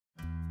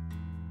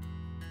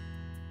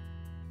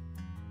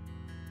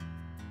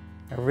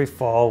Every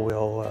fall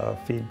we'll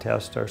feed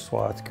test our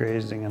Swath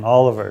Grazing and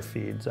all of our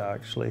feeds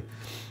actually.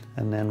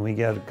 And then we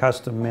get a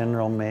custom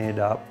mineral made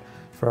up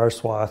for our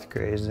Swath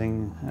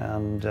Grazing.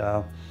 And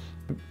of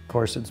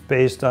course it's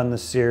based on the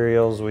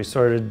cereals. We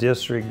sort of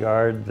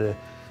disregard the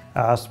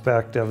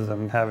aspect of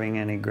them having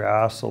any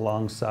grass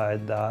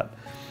alongside that,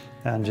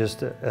 and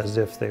just as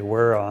if they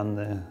were on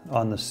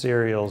the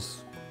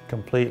cereals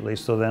completely.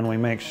 So then we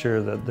make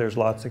sure that there's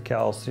lots of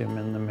calcium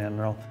in the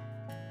mineral.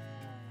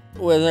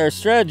 Well, our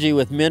strategy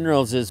with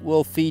minerals is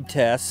we'll feed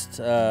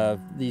test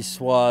these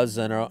swaths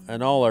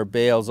and all our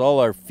bales, all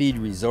our feed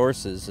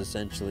resources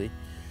essentially,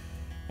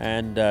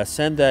 and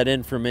send that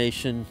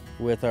information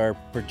with our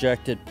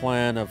projected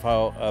plan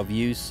of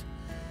use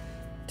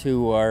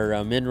to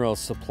our mineral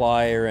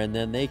supplier, and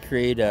then they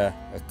create a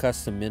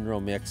custom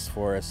mineral mix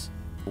for us,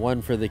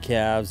 one for the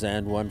calves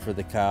and one for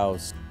the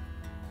cows.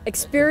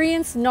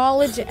 Experience,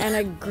 knowledge, and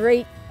a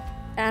great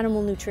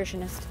animal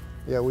nutritionist.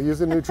 Yeah, we use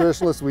a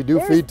nutritionist. We do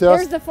feed test.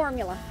 There's the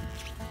formula.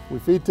 We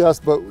feed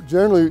test, but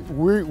generally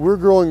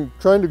we're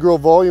trying to grow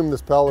volume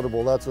that's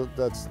palatable. That's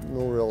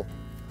no real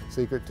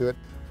secret to it.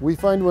 We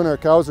find when our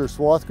cows are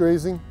swath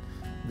grazing,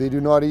 they do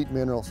not eat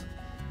minerals.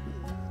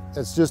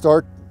 It's just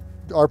our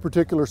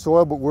particular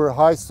soil, but we're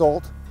high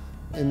salt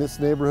in this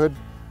neighborhood,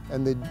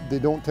 and they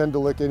don't tend to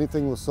lick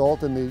anything with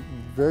salt, and they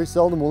very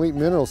seldom will eat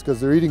minerals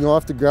because they're eating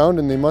off the ground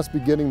and they must be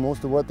getting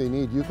most of what they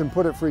need. You can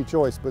put it free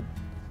choice, but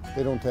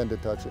they don't tend to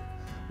touch it.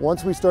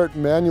 Once we start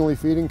manually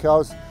feeding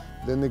cows,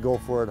 then they go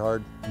for it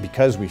hard.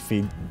 Because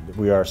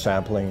we are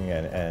sampling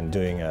and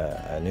doing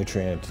a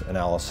nutrient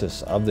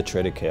analysis of the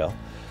triticale,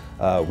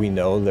 we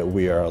know that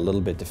we are a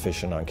little bit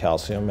deficient on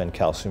calcium, and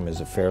calcium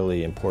is a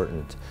fairly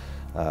important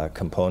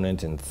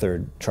component in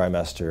third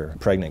trimester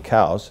pregnant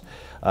cows.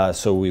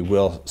 So we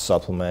will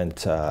supplement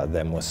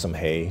them with some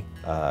hay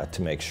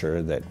to make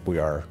sure that we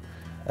are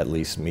at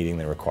least meeting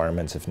the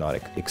requirements, if not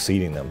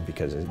exceeding them,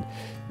 because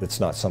it's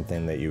not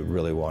something that you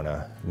really want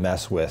to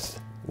mess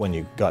with when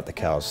you got the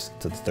cows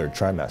to the third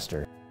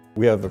trimester.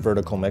 We have a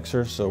vertical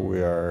mixer, so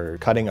we are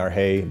cutting our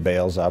hay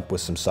bales up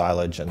with some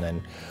silage, and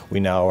then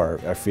we now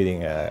are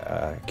feeding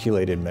a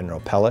chelated mineral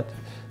pellet.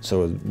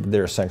 So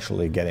they're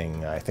essentially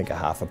getting, I think, a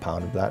half a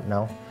pound of that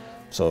now.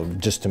 So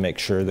just to make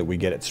sure that we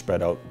get it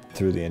spread out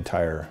through the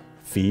entire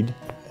feed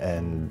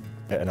and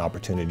an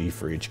opportunity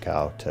for each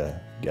cow to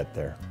get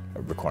their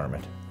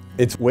requirement.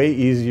 It's way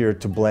easier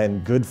to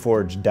blend good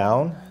forage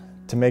down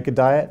to make a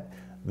diet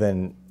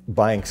than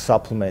buying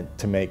supplement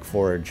to make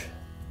forage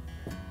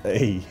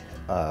a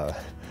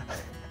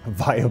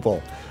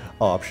viable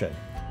option.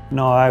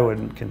 No, I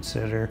wouldn't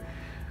consider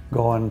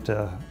going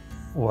to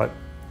what,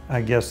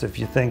 I guess if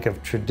you think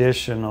of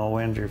traditional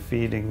winter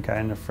feeding,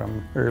 kind of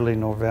from early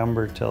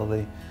November till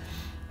the,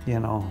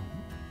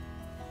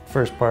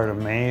 first part of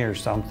May or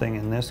something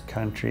in this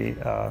country,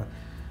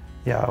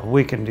 yeah,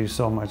 we can do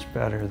so much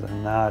better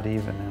than that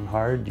even in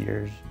hard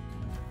years.